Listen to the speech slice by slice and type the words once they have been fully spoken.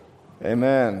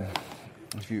Amen.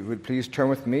 If you would please turn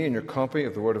with me in your copy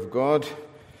of the Word of God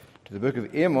to the book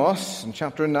of Amos in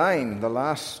chapter 9, the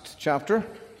last chapter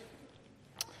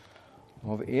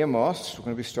of Amos. We're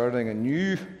going to be starting a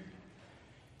new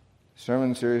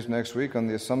sermon series next week on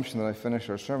the assumption that I finish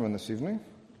our sermon this evening.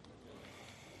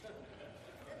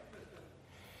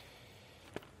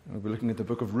 We'll be looking at the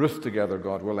book of Ruth together,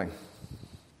 God willing.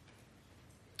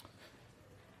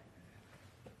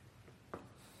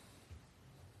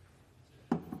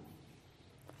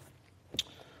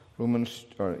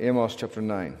 Amos chapter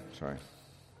 9,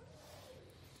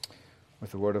 With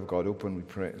the Word of God open, we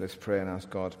pray. Let's pray and ask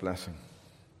God's blessing.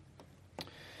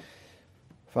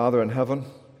 Father in heaven,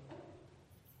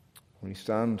 we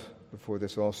stand before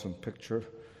this awesome picture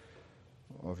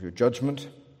of your judgment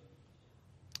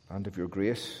and of your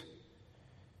grace.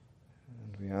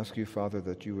 And we ask you, Father,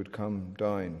 that you would come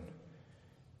down,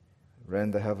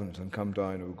 rend the heavens and come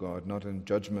down, O God, not in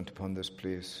judgment upon this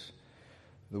place,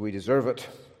 though we deserve it,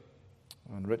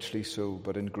 and richly so,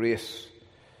 but in grace,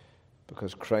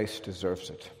 because Christ deserves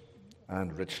it,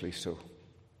 and richly so.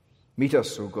 Meet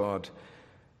us, O God,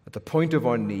 at the point of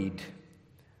our need,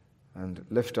 and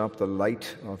lift up the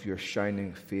light of your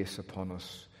shining face upon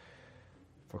us,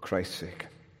 for Christ's sake.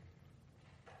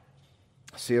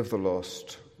 Save the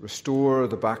lost, restore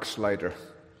the backslider,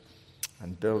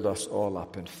 and build us all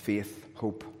up in faith,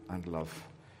 hope, and love.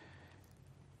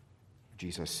 For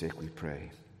Jesus' sake we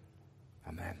pray.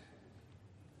 Amen.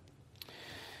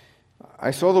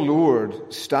 I saw the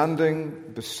Lord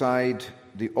standing beside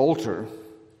the altar,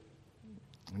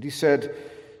 and he said,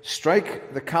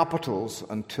 "Strike the capitals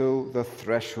until the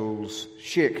thresholds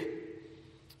shake,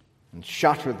 and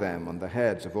shatter them on the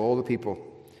heads of all the people.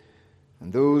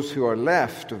 And those who are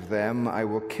left of them I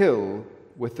will kill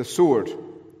with the sword.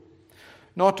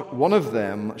 Not one of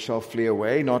them shall flee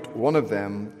away, not one of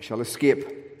them shall escape.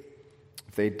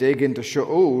 If they dig into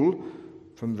Sheol,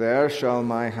 from there shall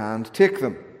my hand take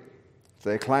them. If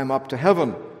they climb up to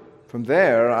heaven, from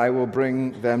there I will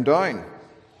bring them down.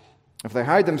 If they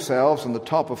hide themselves on the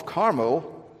top of Carmel,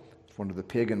 one of the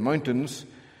pagan mountains,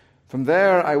 from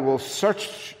there I will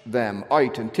search them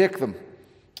out and take them.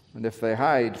 And if they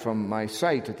hide from my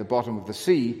sight at the bottom of the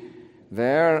sea,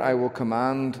 there I will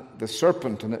command the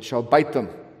serpent, and it shall bite them.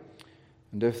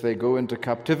 And if they go into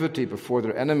captivity before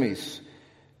their enemies,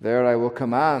 there I will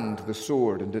command the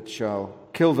sword, and it shall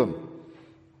kill them.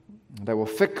 And I will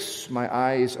fix my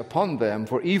eyes upon them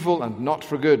for evil and not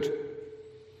for good.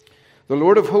 The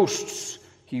Lord of hosts,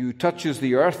 he who touches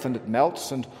the earth and it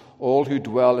melts, and all who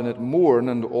dwell in it mourn,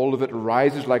 and all of it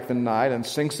rises like the Nile and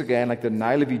sinks again like the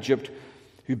Nile of Egypt,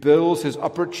 who builds his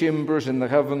upper chambers in the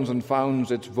heavens and founds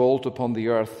its vault upon the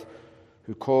earth,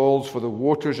 who calls for the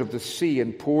waters of the sea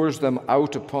and pours them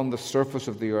out upon the surface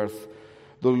of the earth.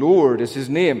 The Lord is his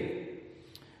name.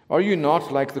 Are you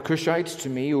not like the Cushites to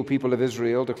me, O people of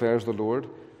Israel, declares the Lord?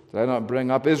 Did I not bring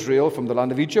up Israel from the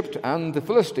land of Egypt, and the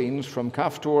Philistines from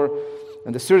Caphtor,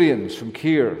 and the Syrians from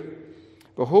Kir?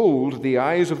 Behold, the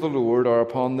eyes of the Lord are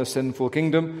upon the sinful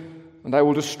kingdom, and I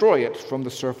will destroy it from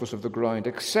the surface of the ground,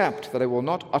 except that I will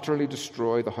not utterly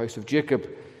destroy the house of Jacob,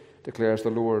 declares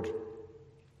the Lord.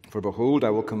 For behold, I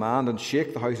will command and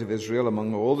shake the house of Israel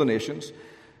among all the nations,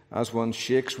 as one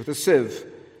shakes with a sieve,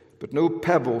 but no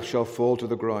pebble shall fall to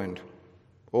the ground.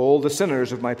 All the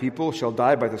sinners of my people shall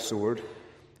die by the sword,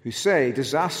 who say,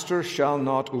 disaster shall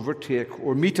not overtake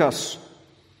or meet us.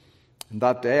 In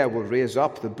that day I will raise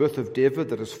up the booth of David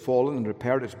that has fallen and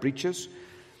repair its breaches,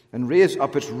 and raise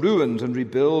up its ruins and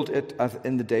rebuild it as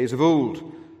in the days of old,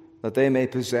 that they may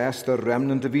possess the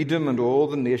remnant of Edom and all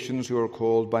the nations who are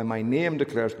called by my name,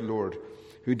 declares the Lord,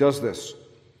 who does this.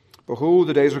 Behold,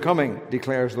 the days are coming,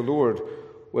 declares the Lord,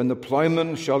 when the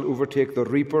plowman shall overtake the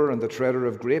reaper and the treader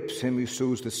of grapes, him who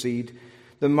sows the seed.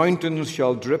 The mountains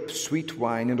shall drip sweet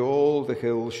wine, and all the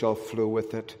hills shall flow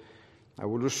with it. I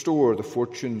will restore the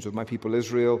fortunes of my people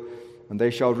Israel, and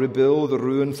they shall rebuild the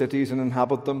ruined cities and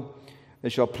inhabit them. They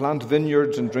shall plant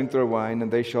vineyards and drink their wine, and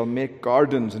they shall make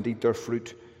gardens and eat their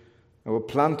fruit. I will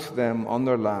plant them on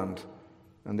their land,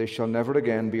 and they shall never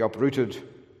again be uprooted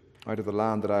out of the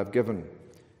land that I have given,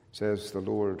 says the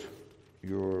Lord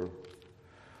your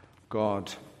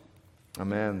God.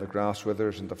 Amen. The grass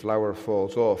withers and the flower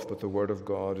falls off, but the word of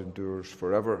God endures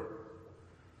forever.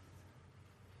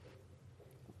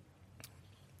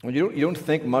 Well, you don't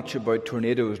think much about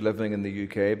tornadoes living in the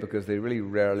UK, because they really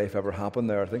rarely, if ever, happen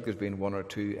there. I think there's been 1 or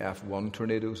 2 F1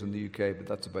 tornadoes in the UK, but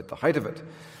that's about the height of it.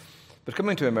 But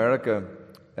coming to America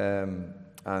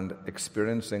and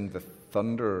experiencing the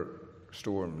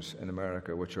thunderstorms in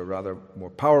America, which are rather more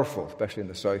powerful, especially in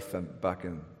the south than back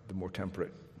in the more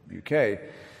temperate UK,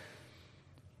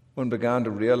 one began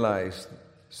to realize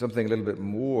something a little bit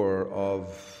more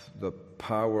of the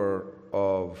power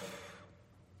of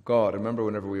God. I remember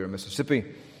whenever we were in Mississippi,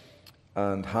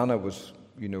 and Hannah was,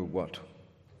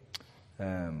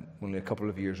 only a couple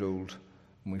of years old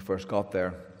when we first got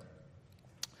there.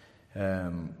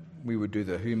 We would do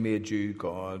the who made you,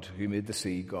 God, who made the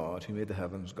sea, God, who made the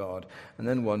heavens, God. And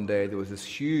then one day there was this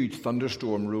huge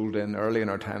thunderstorm rolled in early in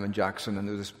our time in Jackson, and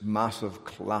there was this massive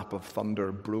clap of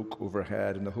thunder broke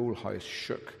overhead, and the whole house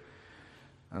shook.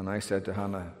 And I said to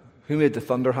Hannah, who made the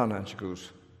thunder, Hannah? And she goes,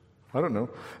 I don't know.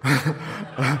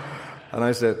 And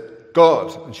I said,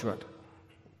 God. And she went,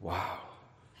 wow.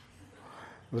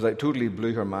 It was like totally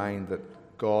blew her mind that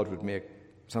God would make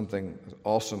something as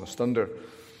awesome as thunder.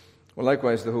 Well,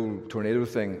 likewise, the whole tornado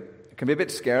thing, it can be a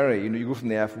bit scary. You go from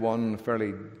the F1,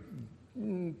 fairly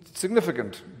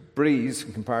significant breeze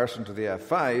in comparison to the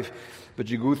F5, but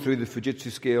you go through the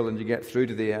Fujitsu scale and you get through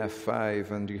to the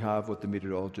F5, and you have what the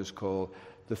meteorologists call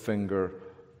the finger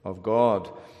of God.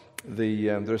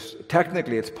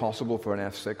 Technically, it's possible for an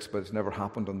F6, but it's never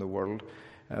happened in the world.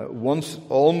 Once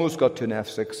almost got to an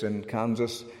F6 in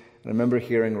Kansas. And I remember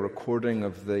hearing a recording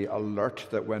of the alert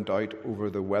that went out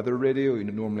over the weather radio.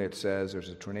 Normally it says there's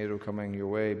a tornado coming your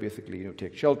way. Basically,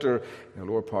 take shelter in the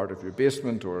lower part of your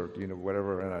basement or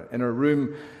whatever in an inner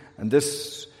room. And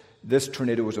this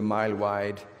tornado was a mile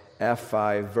wide,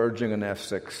 F5, verging on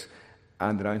F6.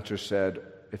 And the announcer said,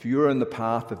 if you're in the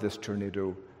path of this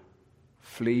tornado,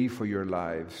 flee for your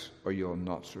lives or you'll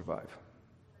not survive.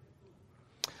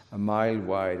 A mile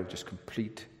wide of just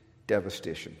complete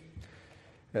devastation.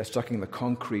 Sucking the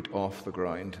concrete off the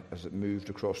ground as it moved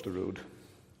across the road.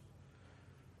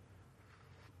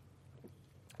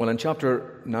 Well, in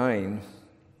chapter 9,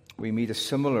 we meet a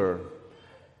similar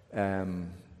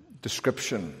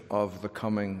description of the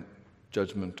coming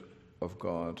judgment of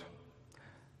God.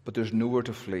 But there's nowhere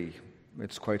to flee.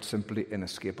 It's quite simply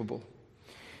inescapable.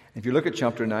 If you look at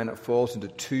chapter 9, it falls into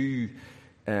two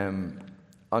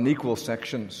unequal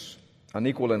sections.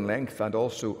 Unequal in length and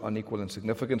also unequal in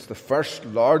significance. The first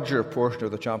larger portion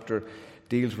of the chapter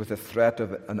deals with the threat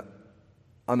of an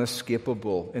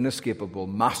inescapable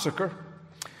massacre.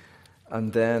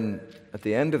 And then at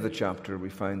the end of the chapter, we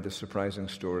find the surprising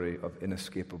story of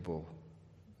inescapable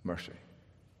mercy.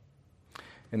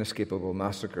 Inescapable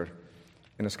massacre,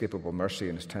 inescapable mercy,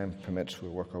 and as time permits,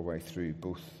 we'll work our way through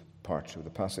both parts of the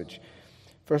passage.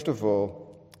 First of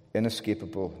all,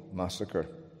 inescapable massacre.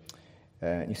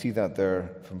 You see that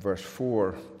there from verse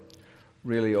 4,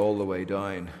 really all the way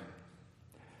down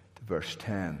to verse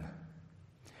 10.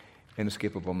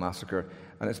 Inescapable massacre.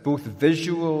 And it's both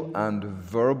visual and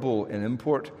verbal in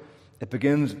import. It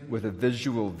begins with a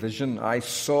visual vision. I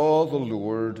saw the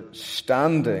Lord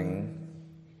standing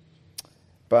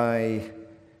by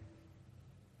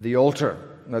the altar.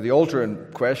 Now, the altar in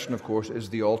question, of course, is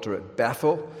the altar at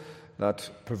Bethel, that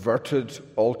perverted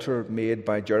altar made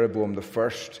by Jeroboam I,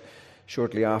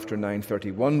 shortly after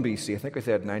 931 BC. I think I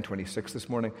said 926 this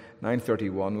morning.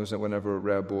 931 was whenever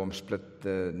Rehoboam split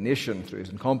the nation through his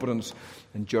incompetence,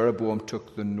 and Jeroboam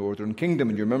took the northern kingdom.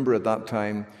 And you remember at that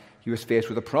time, he was faced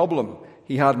with a problem.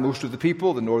 He had most of the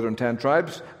people, the northern 10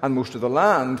 tribes, and most of the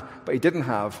land, but he didn't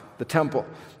have the temple.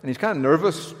 And he's kind of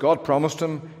nervous. God promised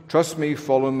him, trust me,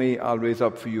 follow me, I'll raise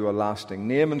up for you a lasting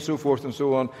name, and so forth and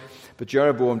so on. But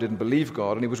Jeroboam didn't believe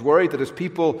God, and he was worried that his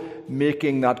people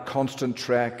making that constant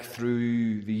trek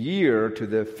through the year to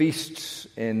the feasts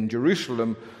in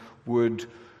Jerusalem would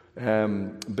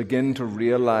begin to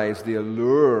realize the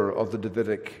allure of the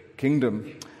Davidic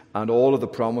kingdom and all of the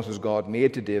promises God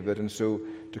made to David. And so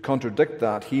to contradict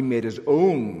that, he made his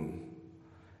own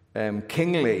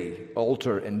kingly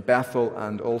altar in Bethel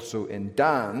and also in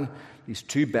Dan, these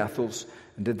two Bethels.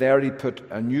 And there he put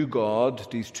a new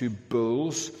god, these two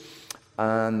bulls.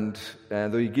 And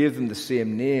though he gave them the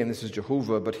same name, this is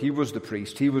Jehovah, but he was the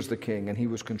priest, he was the king, and he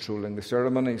was controlling the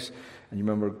ceremonies. And you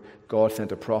remember God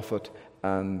sent a prophet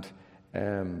and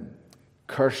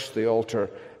cursed the altar.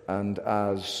 And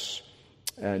as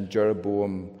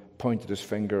Jeroboam pointed his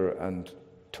finger and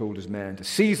told his men to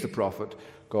seize the prophet,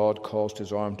 God caused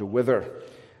his arm to wither,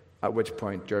 at which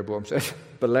point Jeroboam said,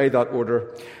 belay that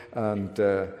order, and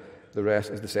the rest,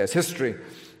 as they say, is history.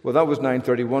 Well, that was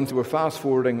 931, so we're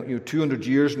fast-forwarding 200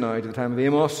 years now to the time of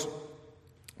Amos.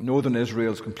 Northern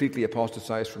Israel is completely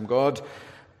apostatized from God,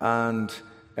 and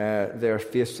they're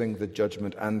facing the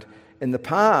judgment. And in the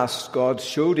past, God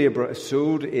showed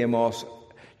Amos,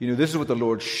 this is what the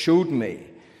Lord showed me.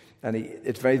 And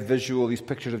it's very visual, these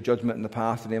pictures of judgment in the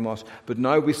past in Amos. But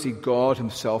now we see God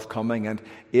himself coming, and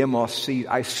Amos sees,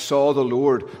 I saw the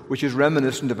Lord, which is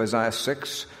reminiscent of Isaiah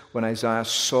 6, when Isaiah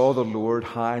saw the Lord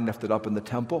high and lifted up in the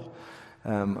temple.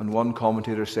 And one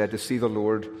commentator said to see the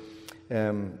Lord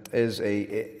is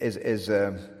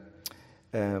a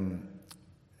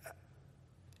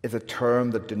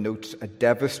term that denotes a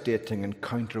devastating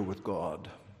encounter with God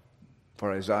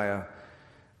for Isaiah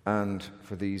and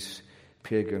for these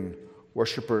pagan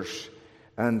worshippers.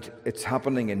 And it's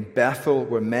happening in Bethel,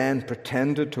 where men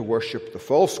pretended to worship the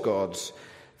false gods.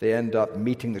 They end up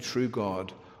meeting the true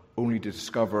God, only to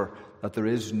discover that there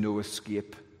is no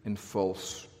escape in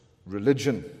false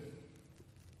religion.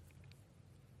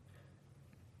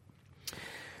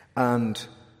 And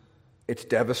it's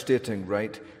devastating,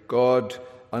 right? God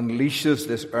unleashes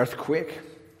this earthquake,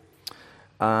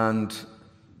 and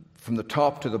from the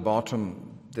top to the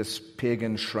bottom, this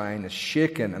pagan shrine is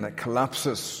shaken and it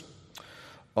collapses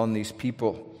on these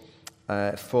people.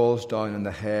 It falls down on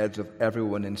the heads of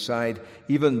everyone inside.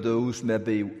 Even those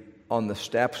maybe on the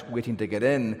steps waiting to get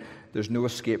in, there's no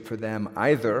escape for them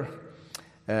either.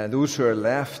 Those who are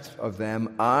left of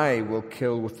them, I will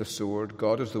kill with the sword.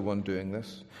 God is the one doing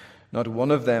this. Not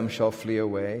one of them shall flee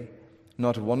away.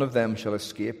 Not one of them shall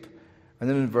escape. And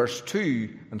then in verse 2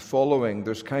 and following,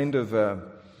 there's kind of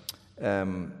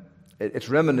it's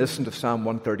reminiscent of Psalm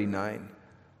 139.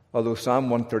 Although Psalm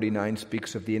 139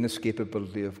 speaks of the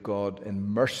inescapability of God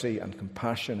in mercy and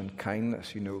compassion and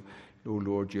kindness. You know, O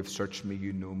Lord, you have searched me,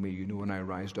 you know when I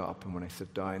rise up and when I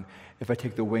sit down. If I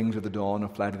take the wings of the dawn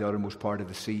and fly to the uttermost part of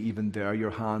the sea, even there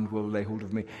your hand will lay hold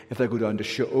of me. If I go down to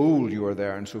Sheol, you are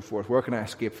there, and so forth. Where can I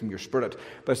escape from your spirit?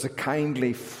 But it's a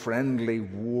kindly, friendly,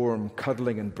 warm,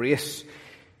 cuddling embrace.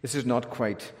 This is not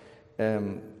quite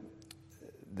the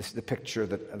picture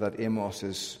that Amos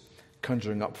is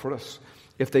conjuring up for us.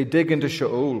 If they dig into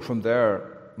Sheol, from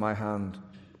there my hand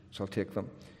shall take them.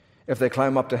 If they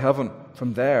climb up to heaven,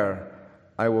 from there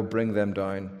I will bring them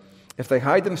down. If they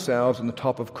hide themselves on the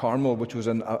top of Carmel, which was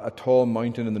a tall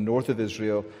mountain in the north of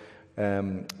Israel,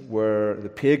 where the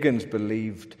pagans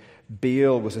believed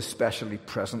Baal was especially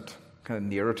present, kind of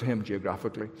nearer to him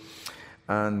geographically.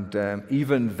 And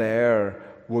even there,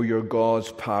 where your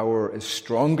God's power is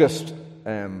strongest,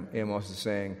 Amos is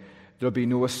saying, there'll be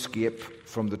no escape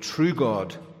from the true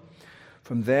God.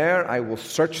 From there I will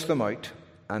search them out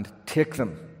and take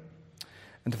them.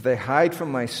 And if they hide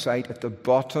from my sight at the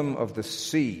bottom of the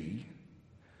sea,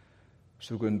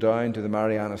 so going down to the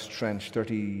Marianas Trench,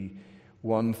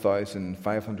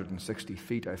 31,560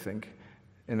 feet, I think,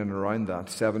 in and around that,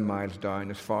 7 miles down,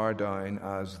 as far down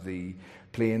as the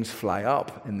planes fly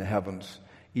up in the heavens,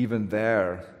 even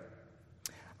there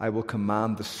I will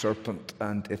command the serpent,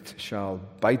 and it shall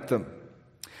bite them.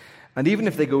 And even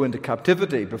if they go into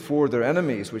captivity before their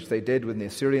enemies, which they did when the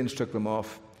Assyrians took them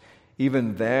off,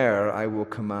 even there I will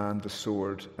command the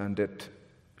sword, and it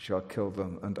shall kill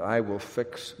them. And I will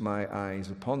fix my eyes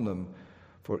upon them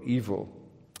for evil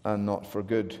and not for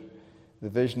good. The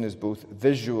vision is both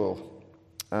visual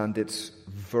and it's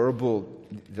verbal.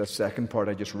 The second part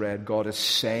I just read, God is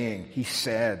saying, He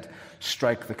said,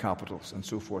 strike the capitals, and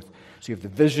so forth. So you have the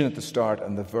vision at the start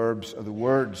and the verbs are the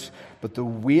words. But the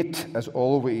weight, as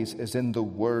always, is in the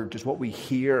word. Just what we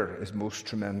hear is most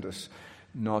tremendous,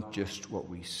 not just what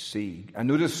we see. And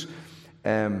notice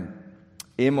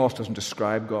Amos doesn't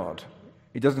describe God.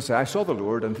 He doesn't say, I saw the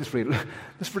Lord, and this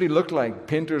really looked like.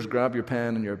 Painters, grab your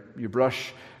pen and your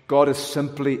brush. God is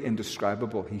simply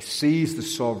indescribable. He sees the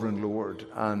sovereign Lord,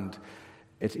 and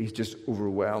he's just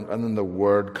overwhelmed. And then the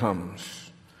word comes.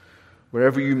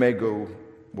 Wherever you may go,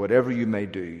 whatever you may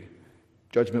do,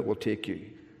 judgment will take you.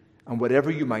 And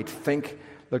whatever you might think,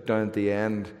 look down at the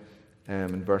end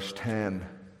in verse 10.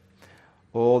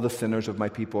 All the sinners of my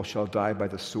people shall die by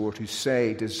the sword, who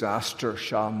say, disaster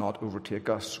shall not overtake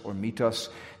us or meet us.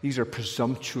 These are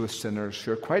presumptuous sinners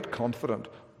who are quite confident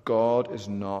God is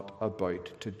not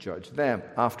about to judge them.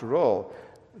 After all,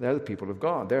 they're the people of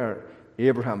God. They're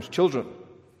Abraham's children.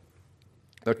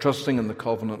 They're trusting in the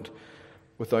covenant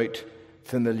without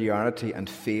familiarity and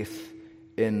faith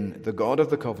in the God of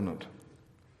the covenant.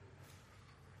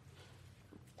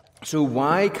 So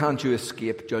why can't you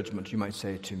escape judgment, you might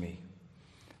say to me?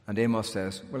 And Amos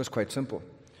says, well, it's quite simple.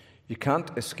 You can't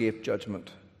escape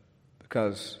judgment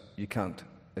because you can't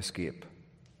escape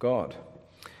God.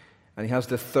 And he has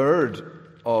the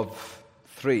third of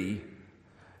 3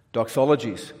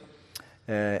 doxologies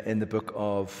in the book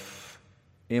of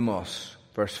Amos,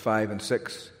 verse 5 and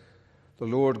 6. The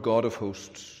Lord God of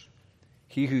hosts,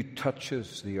 he who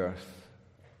touches the earth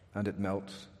and it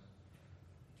melts,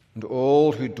 and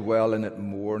all who dwell in it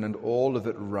mourn, and all of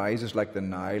it rises like the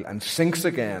Nile and sinks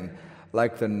again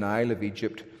like the Nile of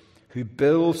Egypt, who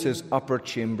builds his upper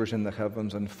chambers in the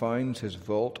heavens and founds his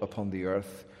vault upon the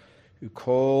earth, who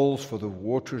calls for the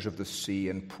waters of the sea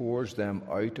and pours them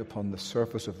out upon the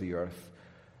surface of the earth.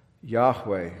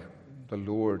 Yahweh, the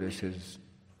Lord, is his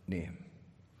name.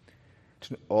 It's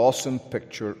an awesome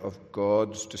picture of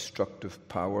God's destructive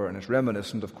power, and it's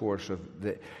reminiscent, of course, of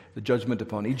the judgment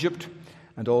upon Egypt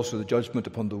and also the judgment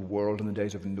upon the world in the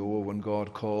days of Noah, when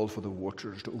God called for the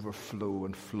waters to overflow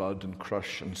and flood and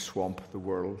crush and swamp the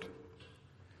world.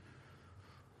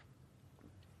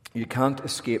 You can't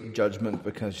escape judgment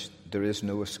because there is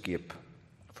no escape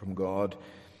from God.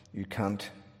 You can't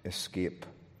escape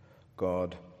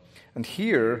God. And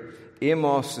here,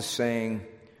 Amos is saying,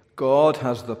 God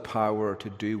has the power to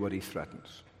do what he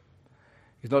threatens.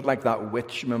 He's not like that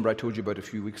witch, remember I told you about a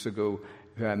few weeks ago,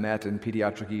 who I met in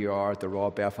paediatric ER at the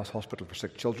Royal Belfast Hospital for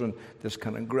Sick Children, this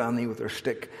kind of granny with her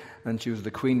stick, and she was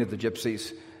the queen of the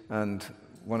gypsies, and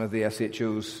one of the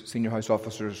SHO's senior house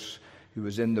officers who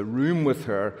was in the room with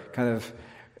her,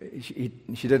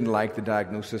 she didn't like the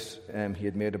diagnosis he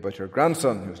had made about her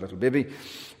grandson, who was a little baby,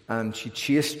 and she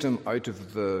chased him out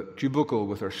of the cubicle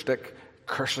with her stick,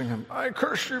 cursing him. I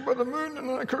curse you by the moon,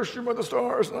 and I curse you by the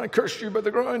stars, and I curse you by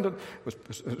the ground. And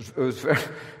it was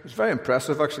very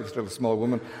impressive, actually, still a small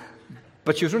woman.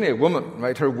 But she was only a woman,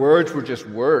 right? Her words were just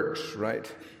words,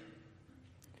 right?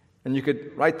 And you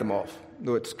could write them off,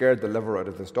 though it scared the liver out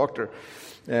of this doctor.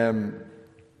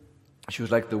 She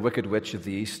was like the Wicked Witch of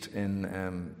the East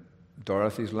in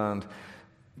Dorothy's Land,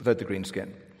 without the green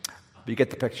skin. But you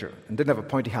get the picture. And didn't have a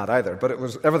pointy hat either, but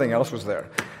everything else was there.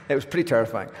 It was pretty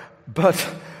terrifying.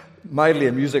 But mildly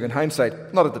amusing in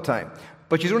hindsight, not at the time.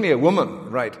 But she's only a woman,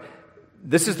 right?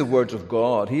 This is the words of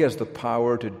God. He has the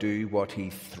power to do what he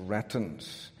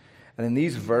threatens. And in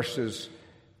these verses,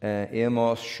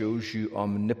 Amos shows you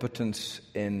omnipotence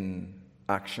in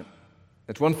action.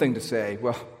 It's one thing to say,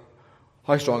 well,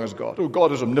 how strong is God? Oh,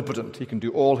 God is omnipotent. He can do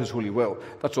all his holy will.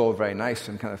 That's all very nice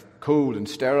and kind of cold and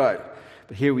sterile.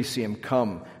 But here we see him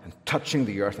come and touching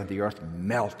the earth, and the earth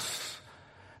melts,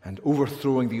 and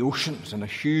overthrowing the oceans in a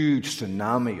huge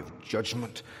tsunami of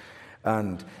judgment,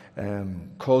 and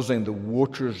causing the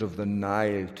waters of the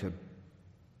Nile to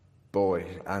boil,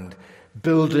 and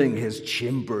building his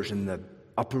chambers in the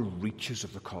upper reaches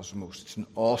of the cosmos. It's an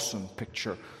awesome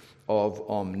picture of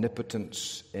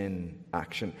omnipotence in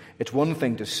action. It's one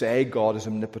thing to say God is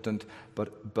omnipotent,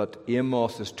 but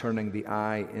Amos is turning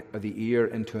the ear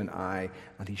into an eye,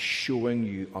 and he's showing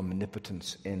you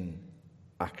omnipotence in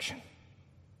action.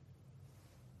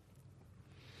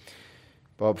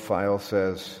 Bob File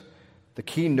says, the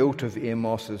key note of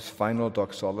Amos's final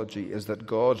doxology is that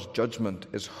God's judgment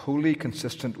is wholly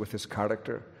consistent with his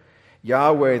character.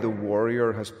 Yahweh the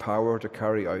warrior has power to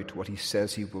carry out what he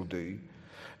says he will do.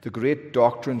 The great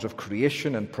doctrines of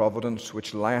creation and providence,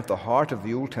 which lie at the heart of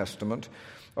the Old Testament,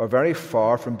 are very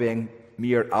far from being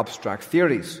mere abstract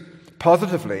theories.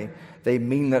 Positively, they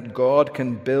mean that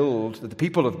the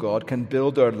people of God can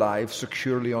build their lives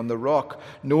securely on the rock,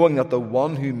 knowing that the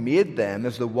one who made them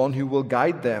is the one who will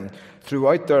guide them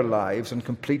throughout their lives and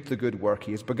complete the good work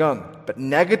he has begun. But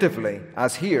negatively,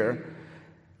 as here,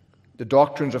 the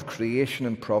doctrines of creation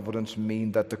and providence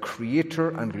mean that the Creator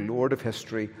and Lord of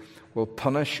history will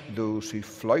punish those who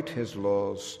flout his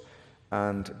laws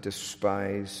and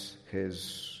despise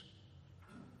his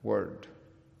word.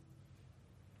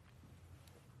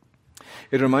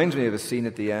 It reminds me of a scene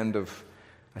at the end of,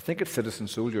 I think it's Citizen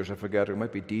Soldiers, I forget, or it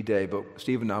might be D-Day, but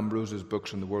Stephen Ambrose's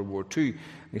books on the World War II.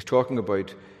 He's talking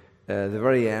about the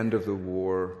very end of the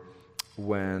war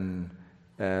when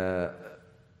the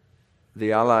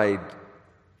Allied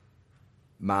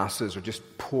masses are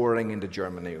just pouring into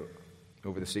Germany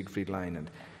over the Siegfried Line,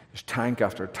 and there's tank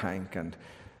after tank and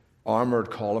armoured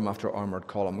column after armoured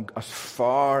column. As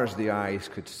far as the eyes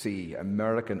could see,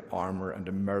 American armour and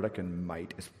American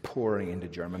might is pouring into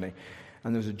Germany.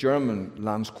 And there's a German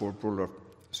Lance Corporal, or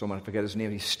someone, I forget his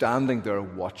name, he's standing there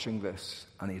watching this,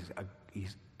 and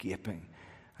he's gaping.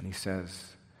 And he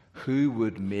says, who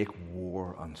would make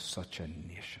war on such a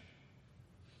nation?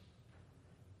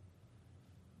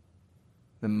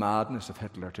 The madness of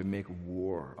Hitler to make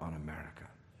war on America.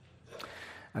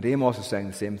 And Amos is saying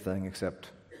the same thing,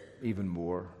 except even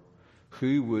more.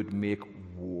 Who would make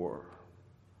war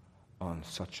on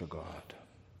such a God?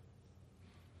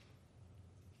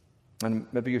 And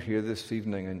maybe you're here this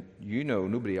evening and you know,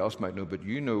 nobody else might know, but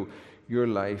you know your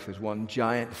life is one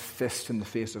giant fist in the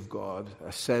face of God,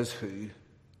 a says who.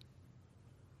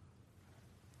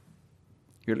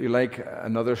 You're like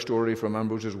another story from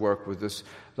Ambrose's work with this.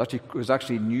 It was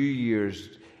actually New Year's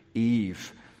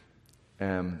Eve,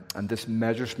 and this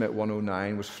Messerschmitt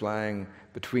 109 was flying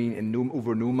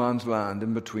over no man's land,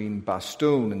 in between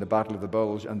Bastogne in the Battle of the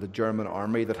Bulge and the German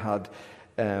army that had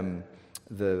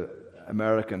the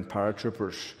American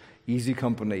paratroopers, Easy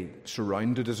Company,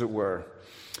 surrounded, as it were.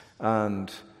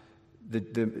 And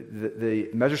the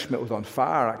Messerschmitt was on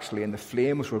fire, actually, and the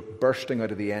flames were bursting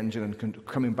out of the engine and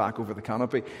coming back over the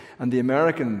canopy. And the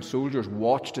American soldiers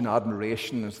watched in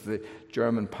admiration as the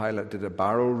German pilot did a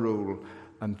barrel roll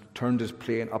and turned his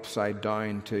plane upside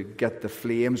down to get the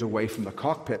flames away from the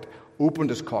cockpit, opened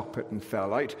his cockpit and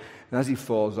fell out. And as he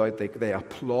falls out, they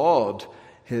applaud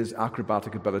his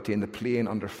acrobatic ability in the plane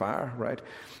under fire, right?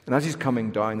 And as he's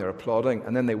coming down, they're applauding,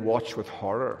 and then they watch with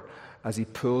horror as he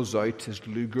pulls out his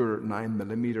Luger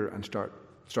 9mm and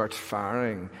starts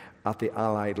firing at the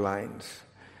Allied lines.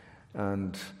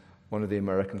 And one of the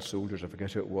American soldiers, I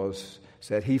forget who it was,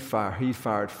 said he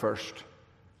fired first,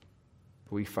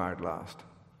 but we fired last.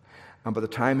 And by the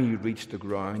time he reached the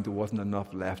ground, there wasn't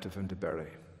enough left of him to bury.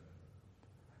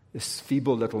 This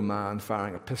feeble little man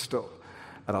firing a pistol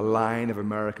at a line of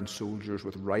American soldiers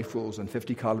with rifles and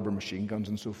 50 caliber machine guns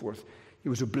and so forth. He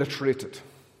was obliterated.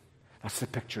 That's the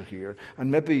picture here.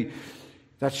 And maybe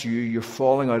that's you. You're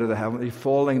falling out of the heaven. You're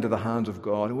falling into the hands of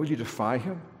God. And will you defy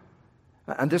him?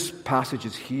 And this passage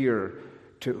is here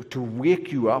to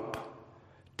wake you up.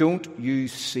 Don't you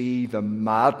see the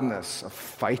madness of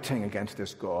fighting against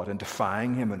this God and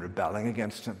defying him and rebelling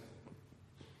against him?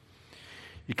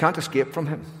 You can't escape from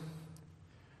him.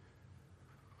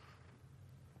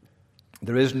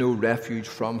 There is no refuge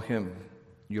from him.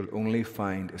 You'll only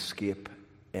find escape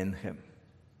in him.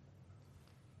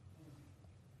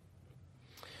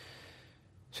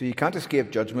 So you can't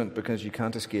escape judgment because you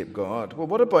can't escape God. Well,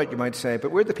 what about, you might say,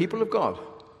 but we're the people of God.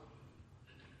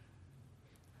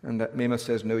 And that Mema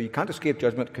says, no, you can't escape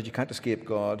judgment because you can't escape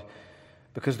God,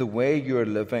 because the way you're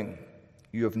living,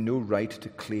 you have no right to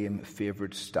claim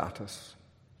favored status.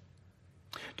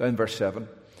 Down in verse 7.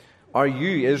 Are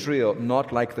you, Israel,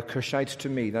 not like the Cushites to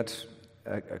me? That's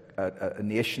a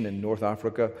nation in North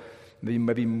Africa,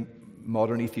 maybe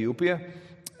modern Ethiopia.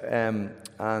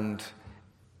 And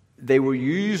they were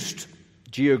used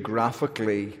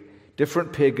geographically.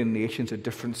 Different pagan nations had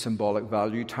different symbolic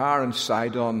value. Tyre and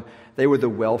Sidon, they were the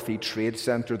wealthy trade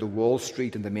center, the Wall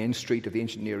Street and the Main Street of the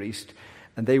ancient Near East.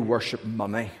 And they worship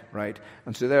money, right?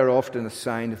 And so they're often a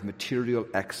sign of material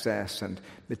excess and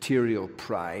material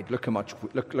pride. Look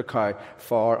how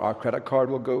far our credit card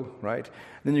will go, right?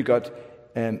 And then you've got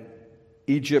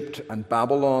Egypt and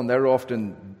Babylon. They're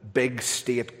often big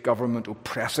state government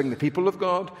oppressing the people of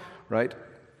God, right?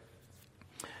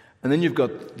 And then you've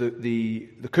got the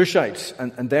Cushites,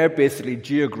 and they're basically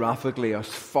geographically as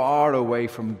far away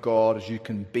from God as you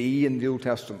can be in the Old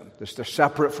Testament. They're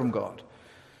separate from God.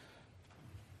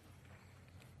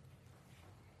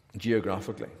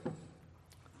 Geographically.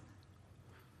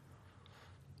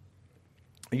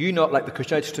 Are you not like the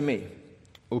Cushites to me,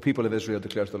 O people of Israel,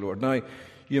 declares the Lord? Now,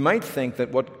 you might think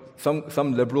that what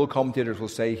some liberal commentators will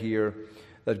say here,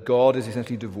 that God is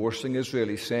essentially divorcing Israel.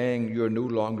 He's saying, you're no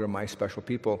longer my special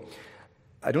people.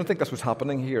 I don't think that's what's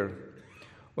happening here.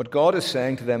 What God is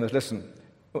saying to them is, listen,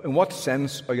 in what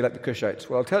sense are you like the Cushites?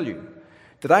 Well, I'll tell you.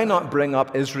 Did I not bring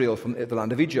up Israel from the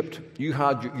land of Egypt? You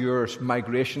had your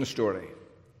migration story.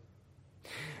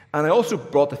 And I also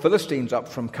brought the Philistines up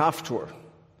from Caphtor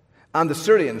and the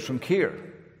Syrians from Kir.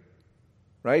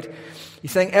 Right?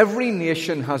 He's saying every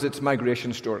nation has its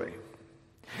migration story.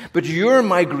 But your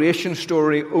migration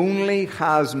story only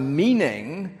has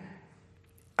meaning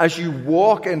as you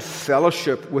walk in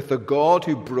fellowship with the God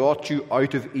who brought you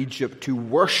out of Egypt to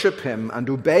worship him and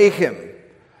obey him.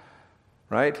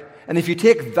 Right? And if you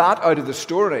take that out of the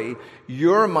story,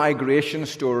 your migration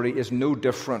story is no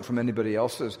different from anybody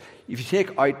else's. If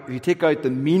you take out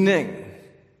the meaning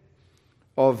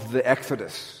of the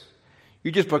Exodus,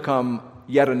 you just become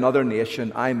yet another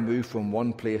nation. I move from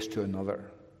one place to another.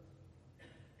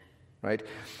 Right?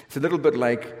 It's a little bit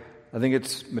like, I think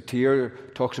it's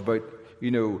Mateer talks about,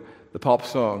 the pop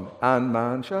song, and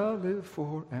man shall live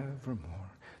forevermore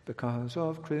because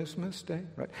of Christmas Day,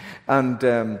 right? And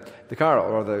the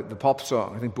carol, or the pop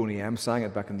song, I think Boney M sang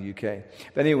it back in the UK.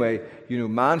 But anyway,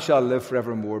 man shall live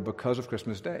forevermore because of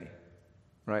Christmas Day,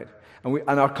 right?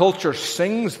 And our culture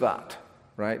sings that,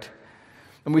 right?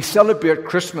 And we celebrate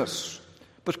Christmas.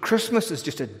 But Christmas is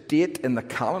just a date in the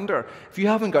calendar. If you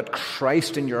haven't got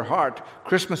Christ in your heart,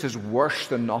 Christmas is worse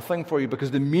than nothing for you because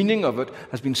the meaning of it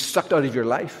has been sucked out of your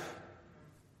life.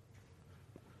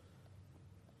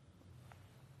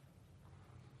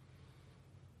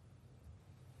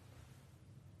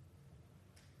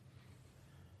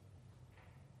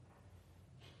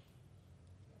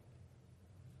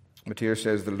 Mateer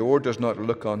says, the Lord does not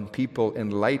look on people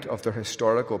in light of their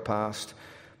historical past,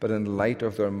 but in light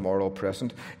of their moral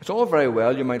present. It's all very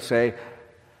well, you might say,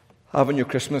 having your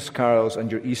Christmas carols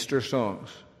and your Easter songs.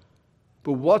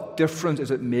 But what difference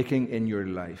is it making in your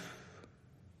life?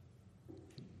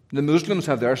 The Muslims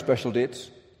have their special dates,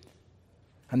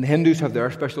 and the Hindus have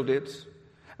their special dates,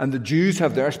 and the Jews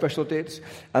have their special dates,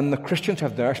 and the Christians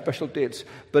have their special dates.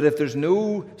 But if there's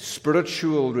no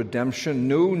spiritual redemption,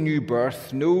 no new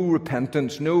birth, no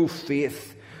repentance, no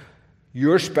faith,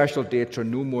 your special dates are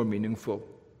no more meaningful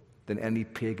than any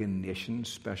pagan nation's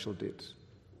special dates.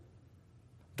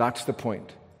 That's the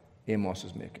point Amos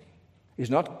is making. He's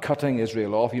not cutting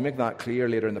Israel off. You make that clear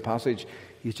later in the passage.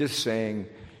 He's just saying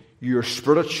your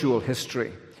spiritual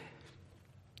history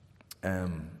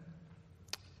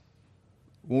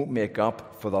won't make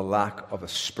up for the lack of a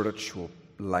spiritual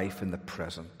life in the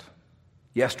present.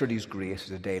 Yesterday's grace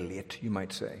is a day late, you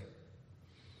might say.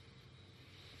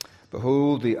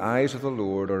 Behold, the eyes of the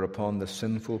Lord are upon the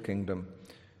sinful kingdom,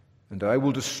 and I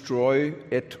will destroy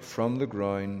it from the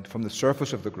ground, from the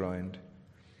surface of the ground,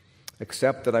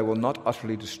 except that I will not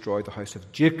utterly destroy the house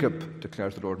of Jacob,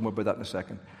 declares the Lord. More about that in a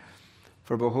second.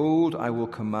 For behold, I will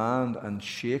command and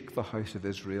shake the house of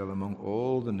Israel among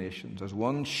all the nations, as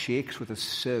one shakes with a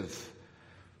sieve,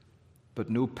 but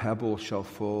no pebble shall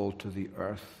fall to the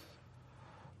earth.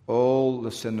 All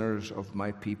the sinners of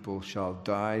my people shall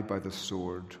die by the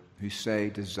sword, who say,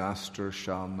 disaster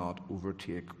shall not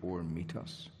overtake or meet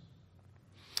us.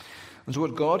 And so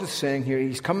what God is saying here,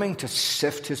 he's coming to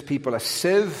sift his people. A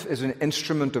sieve is an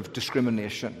instrument of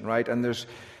discrimination, right? And there's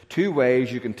two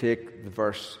ways you can take the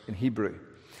verse in Hebrew.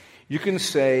 You can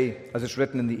say, as it's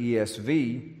written in the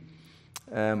ESV,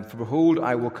 for behold,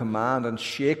 I will command and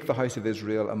shake the house of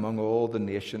Israel among all the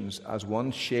nations, as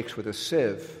one shakes with a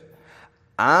sieve.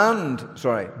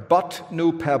 But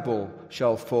no pebble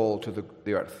shall fall to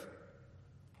the earth.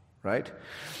 Right?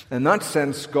 In that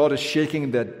sense, God is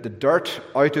shaking the dirt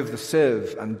out of the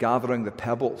sieve and gathering the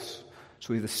pebbles.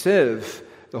 So the sieve,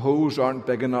 the holes aren't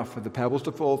big enough for the pebbles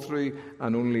to fall through,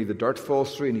 and only the dirt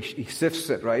falls through, and he sifts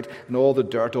it, right? And all the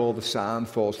dirt, all the sand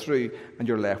falls through, and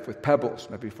you're left with pebbles,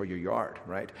 maybe for your yard,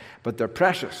 right? But they're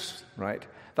precious, right?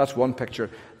 That's one picture.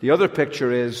 The other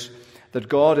picture is that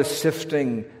God is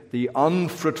sifting the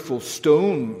unfruitful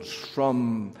stones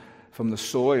from the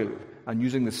soil and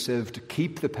using the sieve to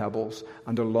keep the pebbles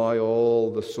and allow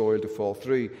all the soil to fall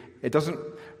through. It doesn't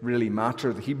really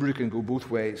matter. The Hebrew can go both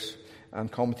ways,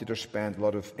 and commentators spend a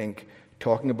lot of ink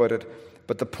talking about it.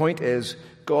 But the point is,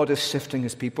 God is sifting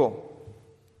his people.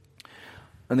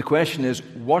 And the question is,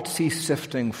 what's he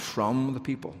sifting from the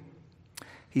people?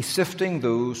 He's sifting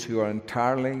those who are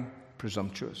entirely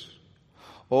presumptuous.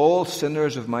 All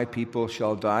sinners of my people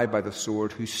shall die by the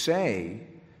sword, who say,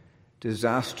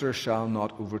 disaster shall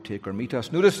not overtake or meet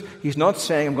us. Notice, he's not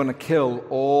saying, I'm going to kill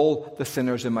all the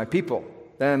sinners in my people.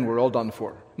 Then we're all done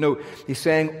for. No, he's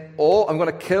saying, I'm going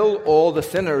to kill all the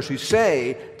sinners who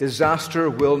say,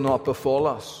 disaster will not befall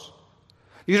us.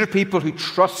 These are people who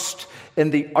trust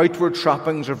in the outward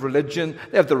trappings of religion.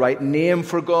 They have the right name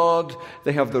for God.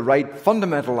 They have the right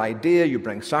fundamental idea. You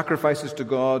bring sacrifices to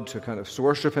God to kind of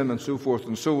worship him and so forth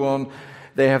and so on.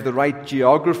 They have the right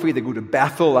geography. They go to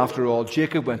Bethel. After all,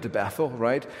 Jacob went to Bethel,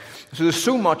 right? So there's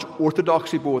so much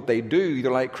orthodoxy about what they do.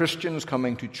 They're like Christians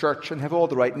coming to church and have all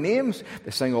the right names.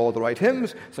 They sing all the right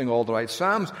hymns, sing all the right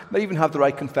psalms. They even have the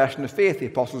right confession of faith, the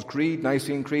Apostles' Creed,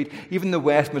 Nicene Creed, even the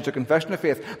Westminster Confession of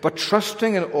Faith. But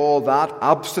trusting in all that,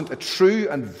 absent a true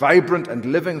and vibrant and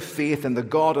living faith in the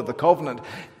God of the covenant,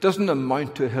 doesn't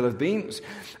amount to a hill of beans.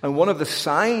 And one of the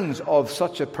signs of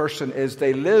such a person is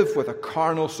they live with a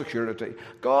carnal security.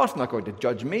 God's not going to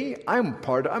judge me. I'm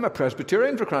a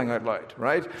Presbyterian, for crying out loud,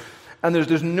 right? And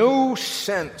there's no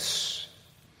sense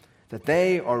that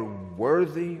they are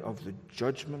worthy of the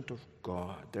judgment of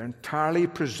God. They're entirely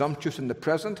presumptuous in the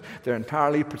present. They're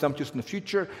entirely presumptuous in the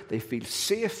future. They feel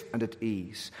safe and at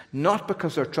ease. Not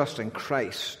because they're trusting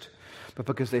Christ, but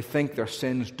because they think their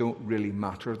sins don't really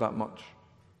matter that much.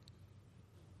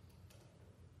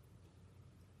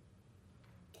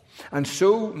 And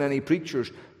so many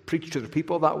preachers preach to the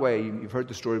people that way. You've heard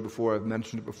the story before, I've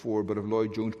mentioned it before, but of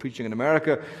Lloyd Jones preaching in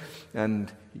America,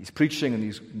 and he's preaching in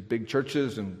these big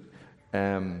churches,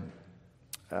 and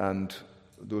there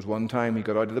was one time he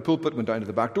got out of the pulpit, went down to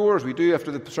the back door, as we do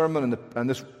after the sermon, and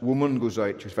this woman goes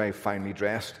out. She was very finely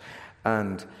dressed,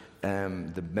 and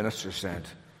the minister said,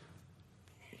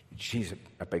 she's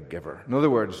a big giver. In other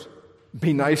words,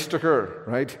 be nice to her,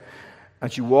 right?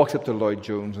 And she walks up to Lloyd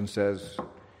Jones and says,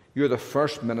 you're the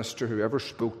first minister who ever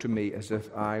spoke to me as if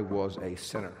I was a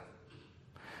sinner.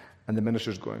 And the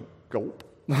minister's going, gulp.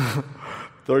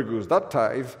 There goes that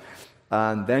tithe.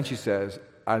 And then she says,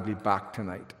 I'll be back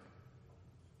tonight.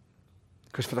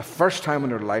 Because for the first time in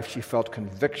her life, she felt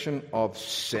conviction of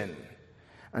sin.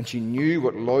 And she knew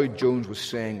what Lloyd Jones was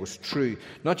saying was true,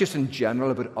 not just in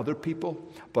general about other people,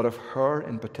 but of her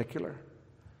in particular.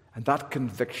 And that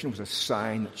conviction was a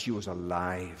sign that she was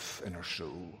alive in her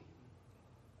soul.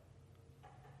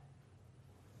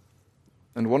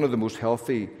 And one of the most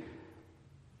healthy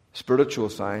spiritual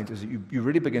signs is that you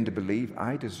really begin to believe,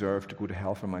 I deserve to go to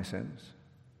hell for my sins.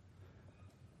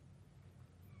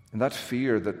 And that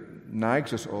fear that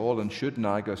nags us all and should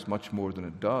nag us much more than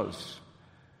it does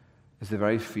is the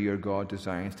very fear God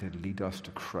designs to lead us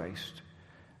to Christ.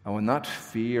 And when that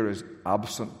fear is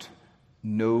absent,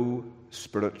 no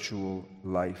spiritual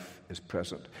life is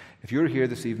present. If you're here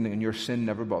this evening and your sin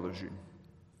never bothers you,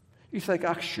 you think,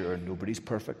 sure, nobody's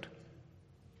perfect.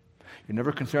 You're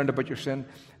never concerned about your sin,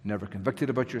 never convicted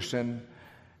about your sin.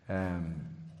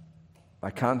 I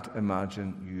can't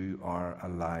imagine you are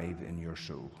alive in your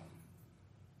soul.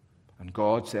 And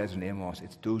God says in Amos,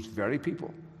 it's those very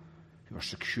people who are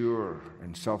secure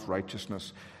in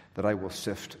self-righteousness that I will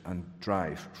sift and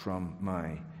drive from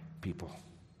my people.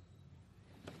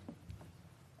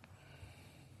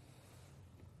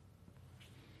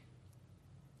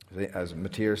 As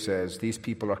Matthias says, these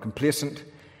people are complacent,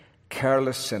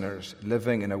 careless sinners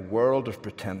living in a world of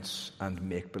pretense and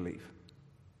make-believe.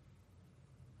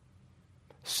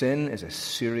 Sin is a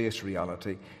serious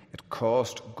reality. It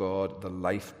cost God the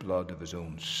lifeblood of his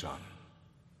own Son.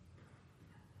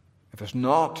 If it's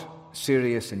not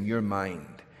serious in your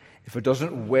mind, if it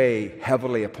doesn't weigh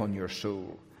heavily upon your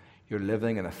soul, you're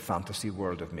living in a fantasy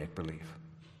world of make-believe.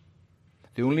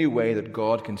 The only way that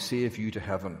God can save you to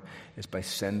heaven is by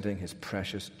sending his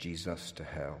precious Jesus to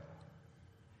hell.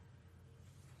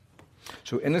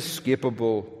 So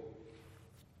inescapable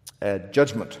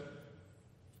judgment.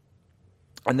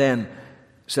 And then,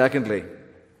 secondly,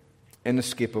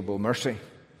 inescapable mercy.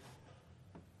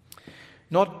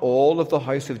 Not all of the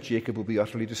house of Jacob will be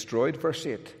utterly destroyed, verse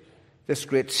 8. This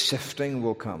great sifting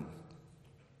will come.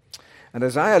 And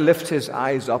Isaiah lifts his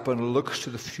eyes up and looks to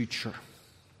the future.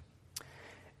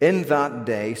 In that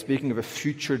day, speaking of a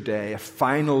future day, a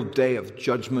final day of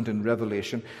judgment and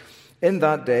revelation, in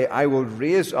that day I will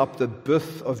raise up the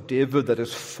booth of David that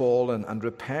is fallen and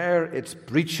repair its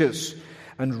breaches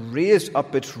and raise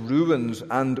up its ruins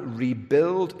and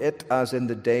rebuild it as in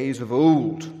the days of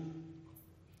old.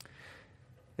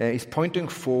 He's pointing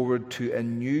forward to a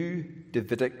new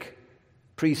Davidic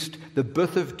priest. The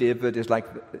booth of David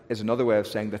is another way of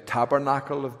saying the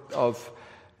tabernacle of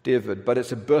David, but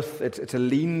it's a booth, it's a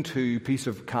lean-to piece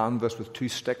of canvas with two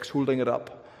sticks holding it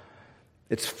up.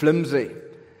 It's flimsy.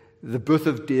 The booth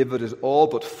of David is all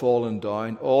but fallen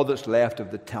down. All that's left of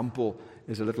the temple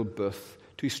is a little booth,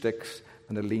 two sticks,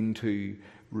 and a lean-to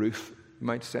roof, you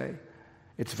might say.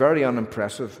 It's very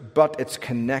unimpressive, but it's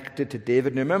connected to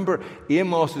David. Now remember,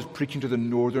 Amos is preaching to the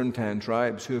northern 10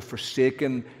 tribes who have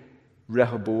forsaken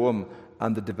Rehoboam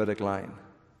and the Davidic line.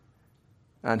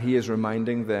 And he is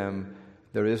reminding them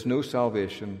there is no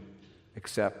salvation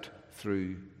except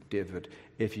through David.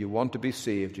 If you want to be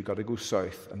saved, you've got to go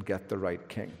south and get the right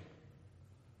king.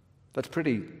 That's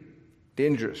pretty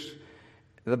dangerous.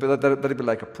 That'd be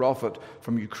like a prophet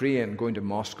from Ukraine going to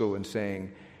Moscow and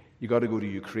saying, you've got to go to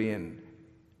Ukraine.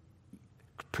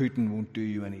 Putin won't do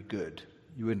you any good.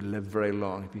 You wouldn't live very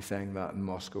long if you're saying that in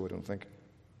Moscow, I don't think.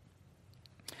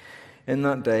 In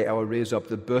that day, I will raise up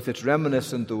the booth. It's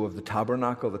reminiscent, though, of the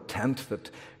tabernacle, the tent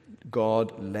that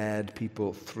God led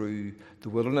people through the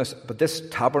wilderness. But this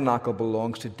tabernacle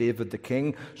belongs to David the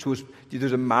king. So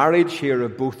there's a marriage here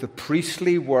of both the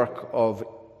priestly work of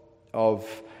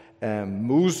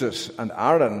Moses and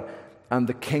Aaron and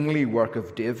the kingly work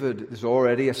of David. There's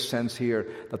already a sense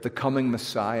here that the coming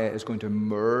Messiah is going to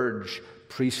merge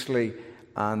priestly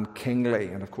and kingly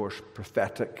and, of course,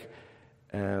 prophetic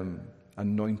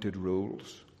anointed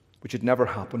roles, which had never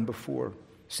happened before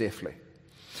safely.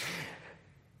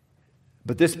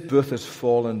 But this booth has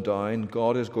fallen down.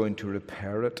 God is going to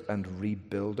repair it and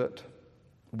rebuild it.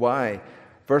 Why?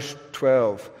 Verse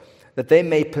 12, that they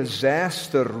may possess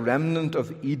the remnant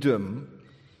of Edom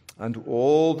and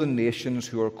all the nations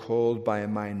who are called by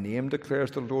my name,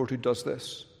 declares the Lord who does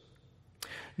this.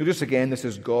 Notice again, this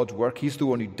is God's work. He's the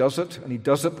one who does it, and he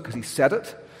does it because he said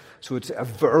it. So it's a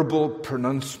verbal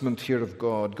pronouncement here of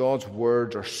God. God's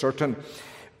words are certain.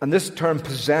 And this term,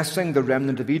 possessing the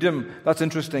remnant of Edom, that's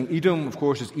interesting. Edom, of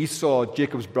course, is Esau,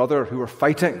 Jacob's brother, who are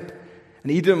fighting.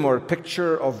 And Edom are a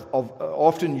picture of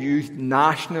often used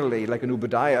nationally, like in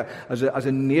Obadiah, as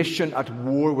a nation at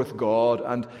war with God.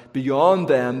 And beyond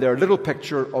them, they're a little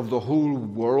picture of the whole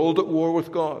world at war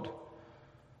with God.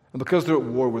 And because they're at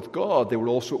war with God, they were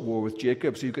also at war with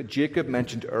Jacob. So you've got Jacob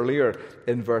mentioned earlier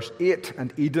in verse 8,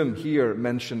 and Edom here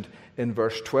mentioned in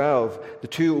verse 12. The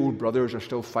two old brothers are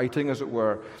still fighting, as it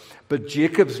were. But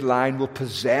Jacob's line will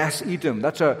possess Edom.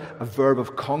 That's a verb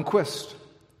of conquest.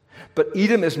 But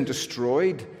Edom isn't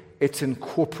destroyed. It's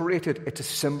incorporated, it's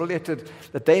assimilated,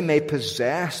 that they may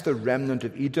possess the remnant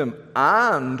of Edom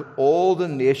and all the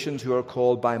nations who are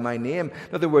called by my name.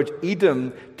 In other words,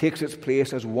 Edom takes its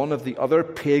place as one of the other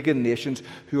pagan nations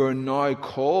who are now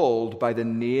called by the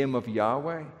name of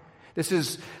Yahweh. This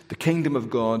is the kingdom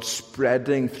of God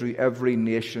spreading through every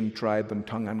nation, tribe, and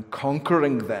tongue and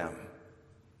conquering them.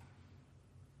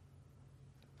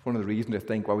 One of the reasons, I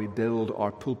think, why we build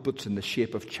our pulpits in the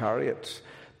shape of chariots,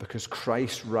 because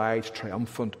Christ rides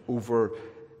triumphant over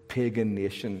pagan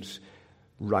nations,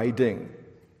 riding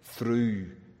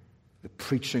through the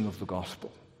preaching of the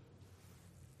gospel.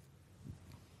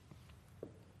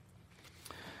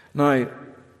 Now,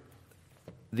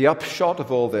 the upshot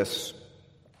of all this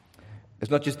is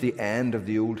not just the end of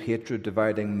the old hatred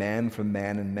dividing men from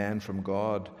men and men from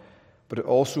God, but it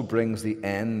also brings the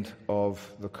end of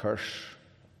the curse.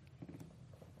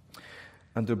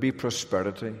 And there'll be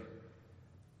prosperity.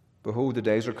 Behold, the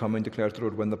days are coming, declares the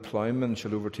Lord, when the plowman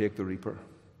shall overtake the reaper,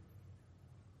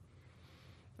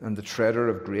 and the treader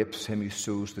of grapes him who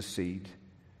sows the seed.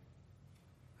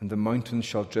 And the mountains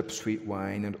shall drip sweet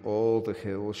wine, and all the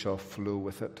hills shall flow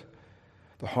with it.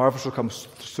 The harvest will come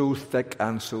so thick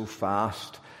and so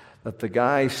fast that the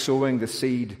guy sowing the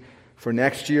seed for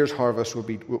next year's harvest will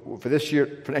be next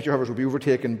year's harvest will be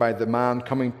overtaken by the man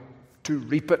coming to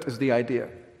reap it, is the idea.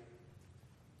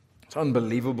 It's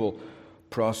unbelievable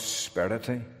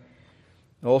prosperity,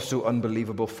 also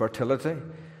unbelievable fertility.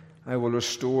 I will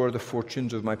restore the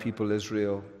fortunes of my people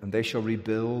Israel, and they shall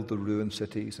rebuild the ruined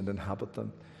cities and inhabit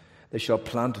them. They shall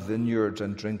plant vineyards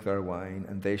and drink their wine,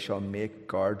 and they shall make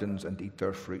gardens and eat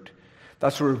their fruit.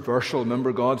 That's a reversal.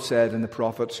 Remember, God said in the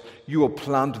prophets, you will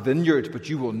plant vineyards, but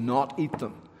you will not eat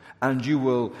them. And you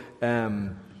will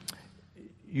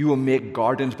make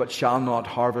gardens, but shall not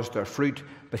harvest their fruit.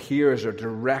 But here is a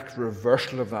direct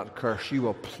reversal of that curse. You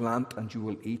will plant and you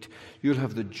will eat. You'll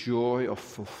have the joy of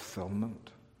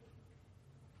fulfillment.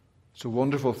 It's a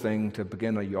wonderful thing to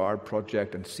begin a yard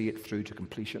project and see it through to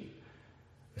completion.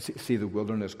 See the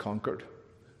wilderness conquered.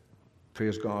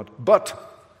 Praise God. But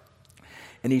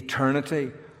in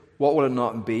eternity, what will it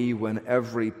not be when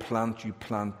every plant you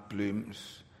plant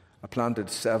blooms? I planted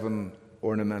 7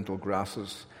 ornamental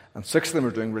grasses, and 6 of them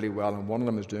are doing really well, and one of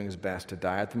them is doing his best to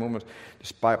die at the moment,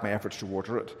 despite my efforts to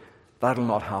water it. That'll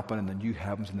not happen in the new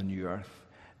heavens and the new earth.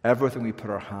 Everything we put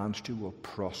our hands to will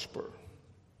prosper.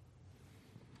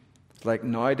 It's like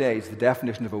nowadays, the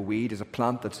definition of a weed is a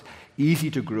plant that's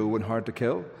easy to grow and hard to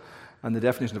kill. And the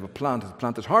definition of a plant is a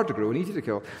plant that's hard to grow and easy to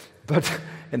kill. But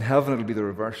in heaven, it'll be the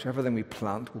reverse. Everything we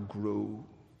plant will grow,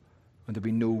 and there'll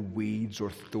be no weeds or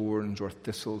thorns or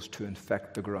thistles to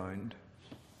infect the ground.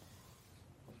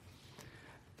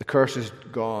 The curse is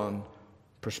gone.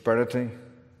 Prosperity,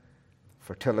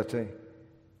 fertility,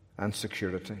 and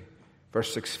security.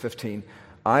 Verse 6:15,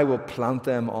 I will plant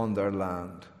them on their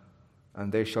land,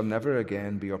 and they shall never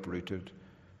again be uprooted.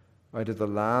 Out of the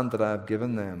land that I have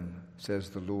given them, says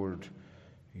the Lord,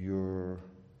 your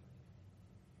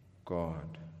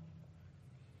God.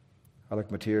 Alec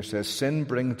Matier says, sin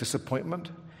brings disappointment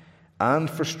and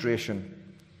frustration.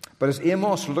 But as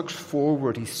Amos looks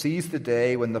forward, he sees the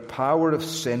day when the power of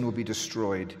sin will be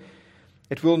destroyed.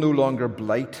 It will no longer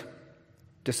blight,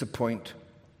 disappoint,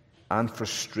 and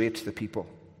frustrate the people.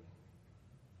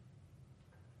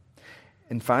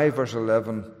 In 5 verse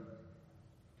 11,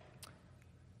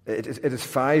 it is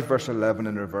 5 verse 11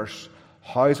 in reverse.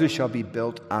 Houses shall be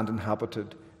built and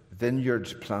inhabited,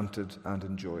 vineyards planted and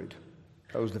enjoyed.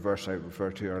 That was the verse I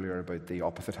referred to earlier about the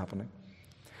opposite happening.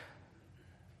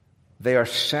 They are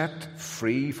set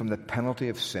free from the penalty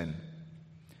of sin.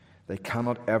 They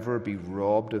cannot ever be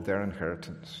robbed of their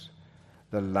inheritance.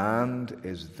 The land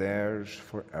is theirs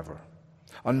forever.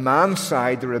 On man's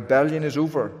side, the rebellion is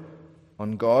over.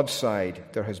 On God's side,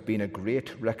 there has been a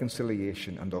great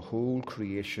reconciliation, and the whole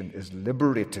creation is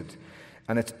liberated,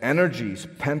 and its energies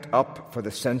pent up for the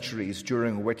centuries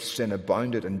during which sin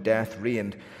abounded and death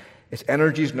reigned. Its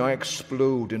energies now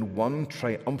explode in one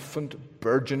triumphant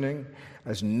burgeoning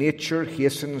as nature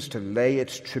hastens to lay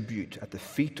its tribute at the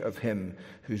feet of him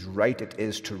whose right it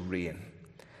is to reign.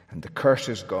 And the curse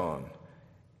is gone.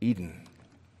 Eden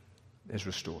is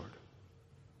restored.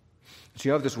 So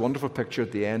you have this wonderful picture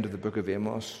at the end of the book of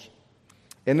Amos.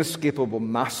 Inescapable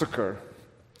massacre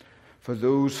for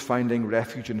those finding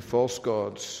refuge in false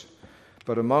gods,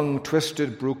 But among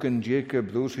twisted, broken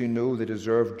Jacob, those who know they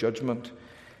deserve judgment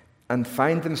and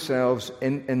find themselves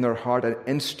in their heart an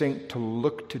instinct to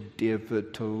look to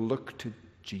David, to look to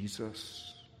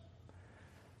Jesus.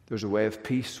 There's a way of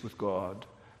peace with God,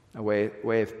 a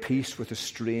way of peace with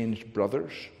estranged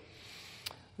brothers,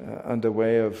 and a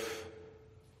way of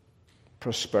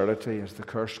prosperity as the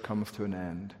curse cometh to an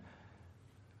end,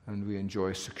 and we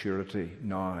enjoy security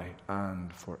now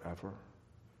and forever.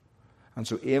 And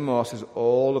so Amos, as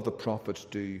all of the prophets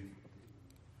do,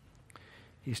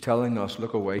 he's telling us,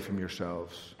 look away from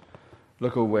yourselves.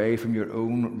 Look away from your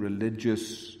own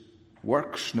religious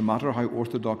works, no matter how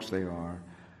orthodox they are,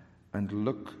 and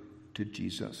look to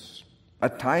Jesus.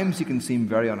 At times he can seem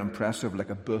very unimpressive, like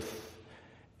a booth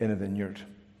in a vineyard,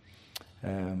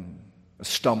 a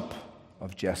stump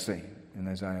of Jesse in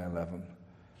Isaiah 11.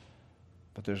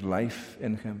 But there's life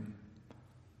in him,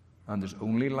 and there's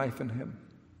only life in him,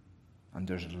 and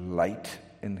there's light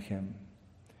in him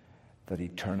that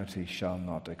eternity shall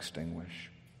not extinguish.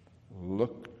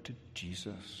 Look to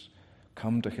Jesus.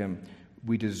 Come to him.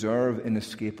 We deserve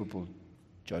inescapable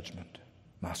judgment,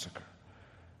 massacre.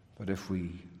 But if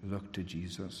we look to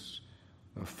Jesus,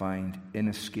 we'll find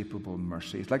inescapable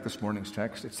mercy. It's like this morning's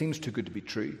text. It seems too good to be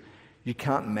true. You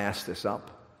can't mess this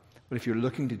up. But if you're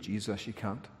looking to Jesus, you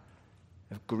can't.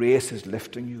 If grace is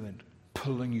lifting you and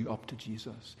pulling you up to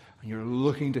Jesus, and you're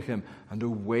looking to him and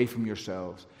away from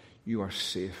yourselves, you are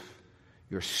safe.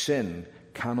 Your sin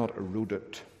cannot erode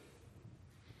it.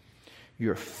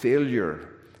 Your failure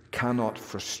cannot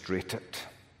frustrate it.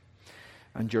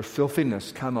 And your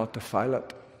filthiness cannot defile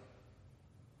it.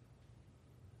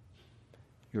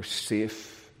 You're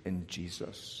safe in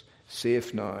Jesus.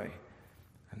 Safe now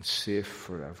and safe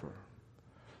forever.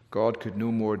 God could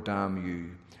no more damn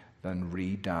you than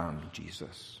re-damn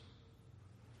Jesus.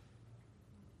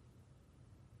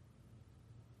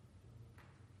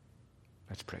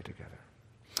 Let's pray together.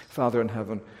 Father in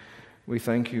heaven, we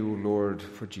thank you, O Lord,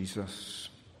 for Jesus.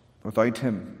 Without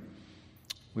him,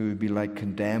 we would be like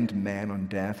condemned men on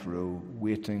death row,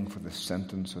 waiting for the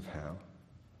sentence of hell.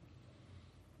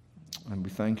 And we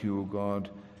thank you, O God,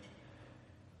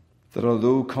 that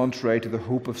although contrary to the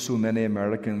hope of so many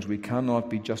Americans, we cannot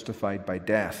be justified by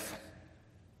death.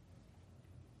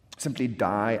 Simply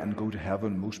die and go to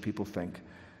heaven, most people think,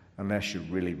 unless you're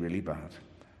really, really bad.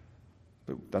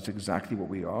 But that's exactly what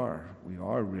we are. We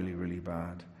are really, really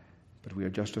bad. But we are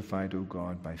justified, O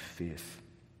God, by faith,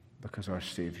 because our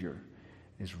Savior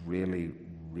is really,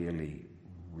 really,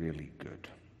 really good.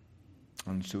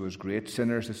 And so as great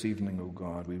sinners this evening, O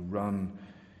God, we run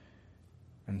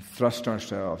and thrust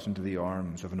ourselves into the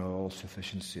arms of an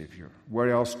all-sufficient Savior.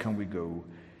 Where else can we go?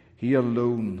 He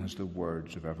alone has the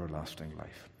words of everlasting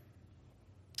life.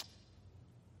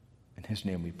 In his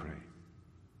name we pray.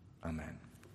 Amen.